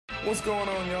What's going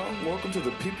on, y'all? Welcome to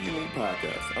the PP&E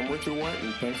Podcast. I'm Richard White,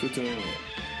 and thanks for tuning in.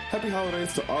 Happy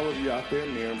holidays to all of you out there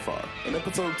near and far. In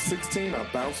episode 16, I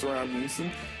bounced around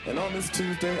Houston, and on this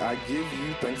Tuesday, I give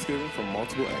you Thanksgiving from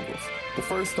multiple angles. The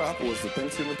first stop was the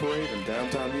Thanksgiving Parade in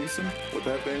downtown Houston. With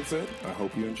that being said, I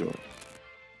hope you enjoy.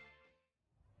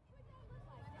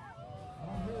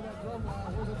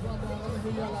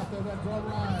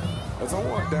 As I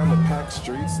walk down the packed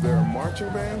streets, there are marching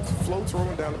bands, floats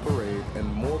rolling down the parade, and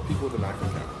more people than I can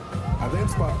count. I then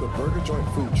spot the Burger Joint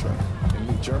food truck and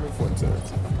meet Jeremy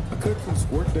Fuentes, a cook whose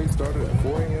workday started at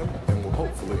 4 a.m. and will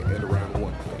hopefully end around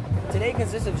 1 p.m. Today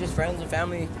consists of just friends and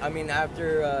family. I mean,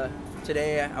 after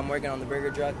today, I'm working on the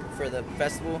burger truck for the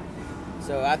festival.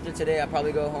 So after today, I'll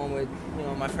probably go home with,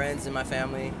 my friends and my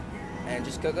family and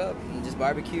just cook up and just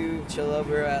barbecue, chill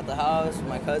over at the house with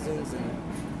my cousins. And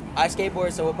I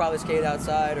skateboard, so we'll probably skate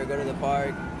outside or go to the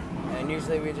park. And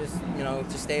usually we just,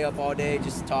 just stay up all day,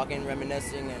 just talking,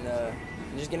 reminiscing, and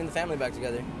just getting the family back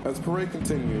together. As the parade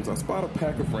continues, I spot a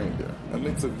pack of reindeer, a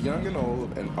mix of young and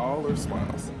old, and all are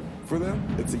smiles. For them,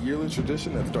 it's a yearly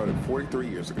tradition that started 43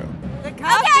 years ago. The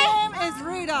costume is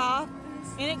Rudolph,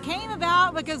 and it came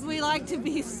about because we like to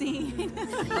be seen.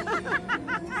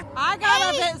 I got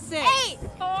up at 6.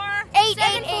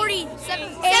 7:40.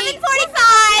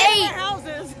 7:45.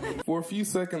 Houses. For a few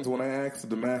seconds, when I asked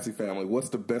the Massey family what's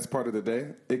the best part of the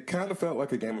day, it kind of felt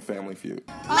like a game of Family Feud.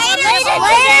 Later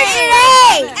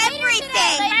today.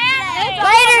 Everything.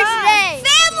 Later today.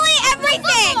 Family,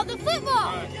 everything. The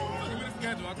football.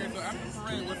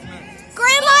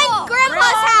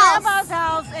 Grandpa's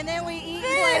house, and then we eat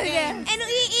and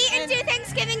we eat and do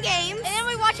Thanksgiving games, and then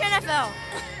we watch NFL.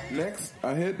 Next,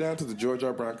 I head down to the George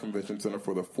R. Brown Convention Center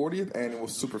for the 40th annual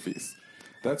Super Feast.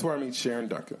 That's where I meet Sharon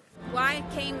Duncan. Well, I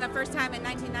came the first time in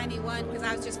 1991 because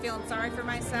I was just feeling sorry for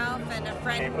myself, and a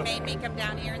friend made me come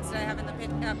down here instead of having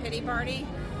the pity party.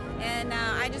 And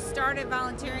I just started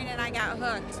volunteering, and I got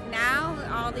hooked. Now,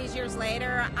 all these years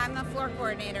later, I'm the floor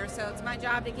coordinator, so it's my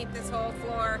job to keep this whole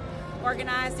floor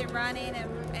organized and running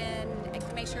and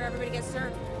make sure everybody gets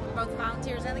served, both the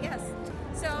volunteers and the guests.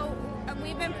 So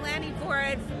we've been planning for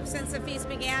it since the feast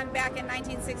began back in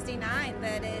 1969.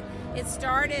 That it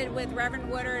started with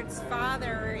Reverend Woodard's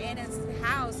father in his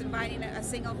house inviting a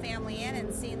single family in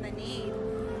and seeing the need.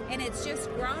 And it's just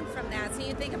grown from that. So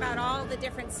you think about all the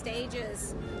different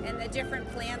stages and the different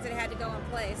plans that had to go in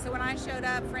place. So when I showed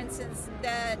up, for instance,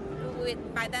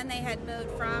 by then they had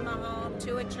moved from a home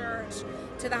to a church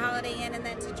to the Holiday Inn and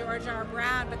then to George R.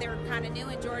 Brown, but they were kind of new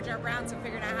in George R. Brown, so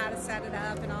figuring out how to set it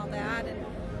up and all that. And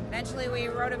eventually we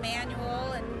wrote a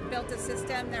manual and built a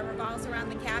system that revolves around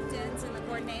the captains and the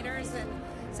coordinators. And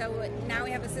so now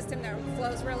we have a system that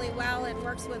flows really well and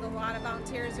works with a lot of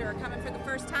volunteers who are coming for the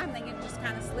first time. They can just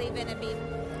kind of sleeve in and be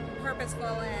purposeful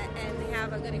and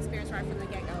have a good experience right from the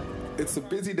get-go. It's a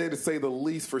busy day to say the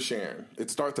least for Sharon. It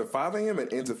starts at 5 a.m.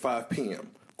 and ends at 5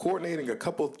 p.m., coordinating a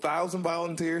couple thousand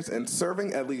volunteers and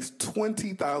serving at least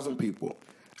 20,000 people.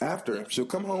 After, she'll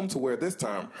come home to where this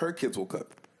time her kids will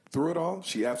cook. Through it all,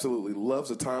 she absolutely loves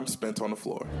the time spent on the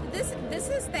floor. This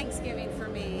is Thanksgiving for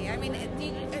me. I mean,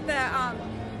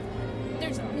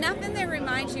 there's nothing that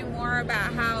reminds you more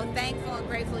about how thankful and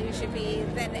grateful you should be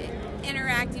than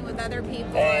interacting with other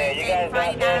people and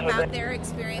finding out about their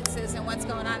experiences and what's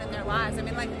going on in their lives. I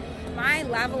mean, like, my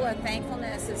level of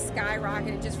thankfulness is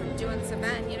skyrocketed just from doing this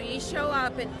event. You show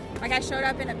up, and like I showed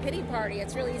up in a pity party.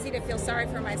 It's really easy to feel sorry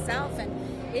for myself, and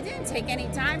it didn't take any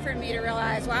time for me to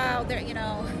realize, wow,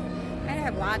 I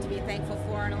have a lot to be thankful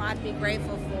for and a lot to be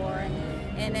grateful for.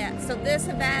 So this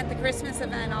event, the Christmas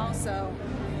event also,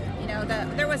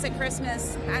 there was a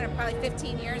Christmas, probably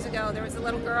 15 years ago, there was a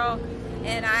little girl,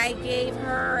 and I gave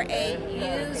her a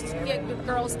used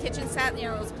girls' kitchen set,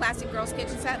 those plastic girls'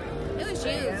 kitchen set. It was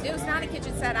used. It was not a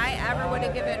kitchen set I ever would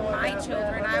have given my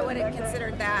children. I would have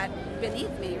considered that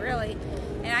beneath me, really.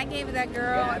 And I gave that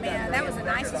girl, that was the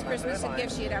nicest Christmas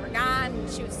gift she had ever gotten.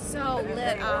 She was so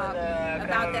lit up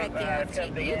about that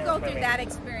gift. You go through that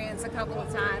experience a couple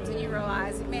of times and you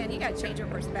realize, man, you got to change your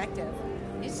perspective.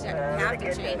 You just have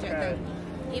to change it.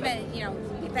 Even,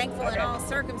 be thankful in all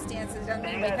circumstances doesn't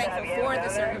mean be thankful for the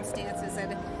circumstances.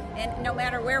 And no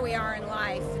matter where we are in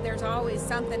life, there's always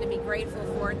something to be grateful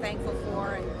for, thankful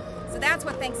for. And so that's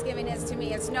what Thanksgiving is to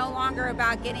me. It's no longer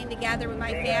about getting together with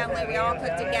my family. We all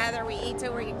cook together. We eat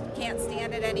till we can't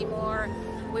stand it anymore.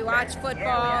 We watch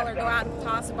football or go out and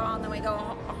toss a ball, and then we go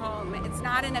home. It's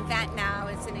not an event now.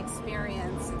 It's an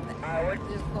experience.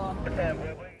 It's cool.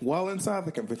 While inside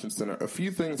the convention center, a few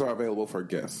things are available for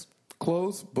guests: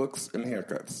 clothes, books, and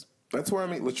haircuts. That's where I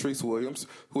meet Latrice Williams,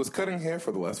 who is cutting hair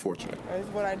for the less fortunate. This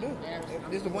is what I do.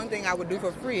 This is the one thing I would do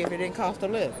for free if it didn't cost to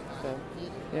live. So,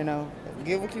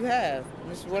 give what you have.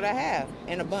 This is what I have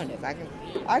in abundance. I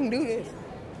can do this.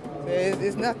 So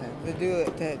it's nothing to do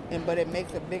it, but it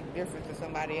makes a big difference to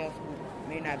somebody else who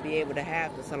may not be able to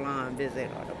have the salon visit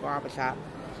or the barbershop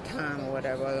time or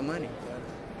whatever, or the money. So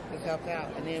this helps out.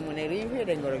 And then when they leave here,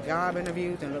 they can go to job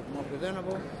interviews and look more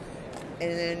presentable.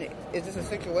 And then it's just a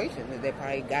situation that they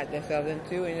probably got themselves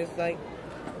into, and it's like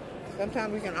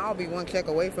sometimes we can all be one check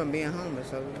away from being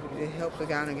homeless. So it helps us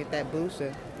kind of get that boost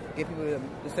and get people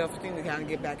the self-esteem to kind of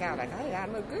get back out. Like, hey, I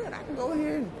look good. I can go in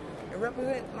here and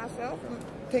represent myself and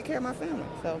take care of my family.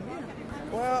 So yeah.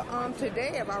 Well,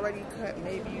 today I've already cut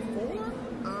maybe 4.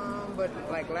 But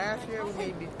like last year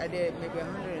I did maybe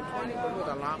 120, but it was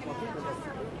a lot more people.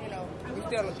 But, we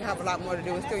still have a lot more to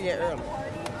do. It's still yet early,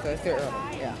 so it's still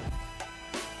early. Yeah.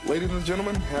 Ladies and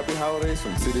gentlemen, happy holidays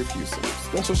from the city of Houston.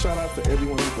 Special shout out to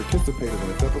everyone who participated in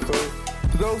this episode,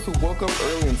 to those who woke up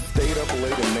early and stayed up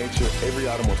late and made sure every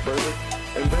item was perfect,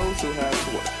 and those who had to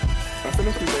work. I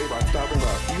finished the day by stopping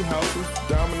by a few houses,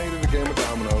 dominated a game of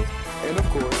dominoes, and of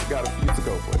course, got a few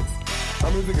to-go plates. Our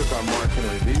music is by Mark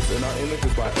Henry Deese, and our image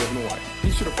is by Evan White.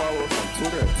 Be sure to follow us on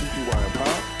Twitter at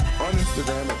TPYMPod, on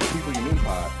Instagram at The People You Need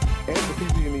Pod, and The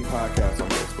People You Need Podcast on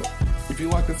Facebook. If you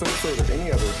like this episode or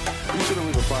any others, be sure to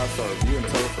leave a 5-star review and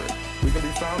tell a friend. We can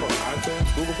be found on iTunes,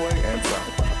 Google Play, and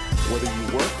SoundCloud. Whether you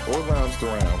worked or lounged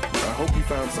around, I hope you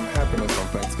found some happiness on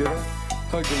Thanksgiving,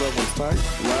 hugged your loved ones tight,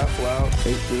 laughed loud,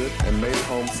 ate good, and made it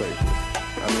home safely.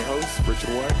 I'm your host,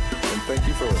 Richard White, and thank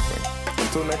you for listening.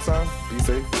 Until next time, be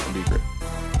safe and be great.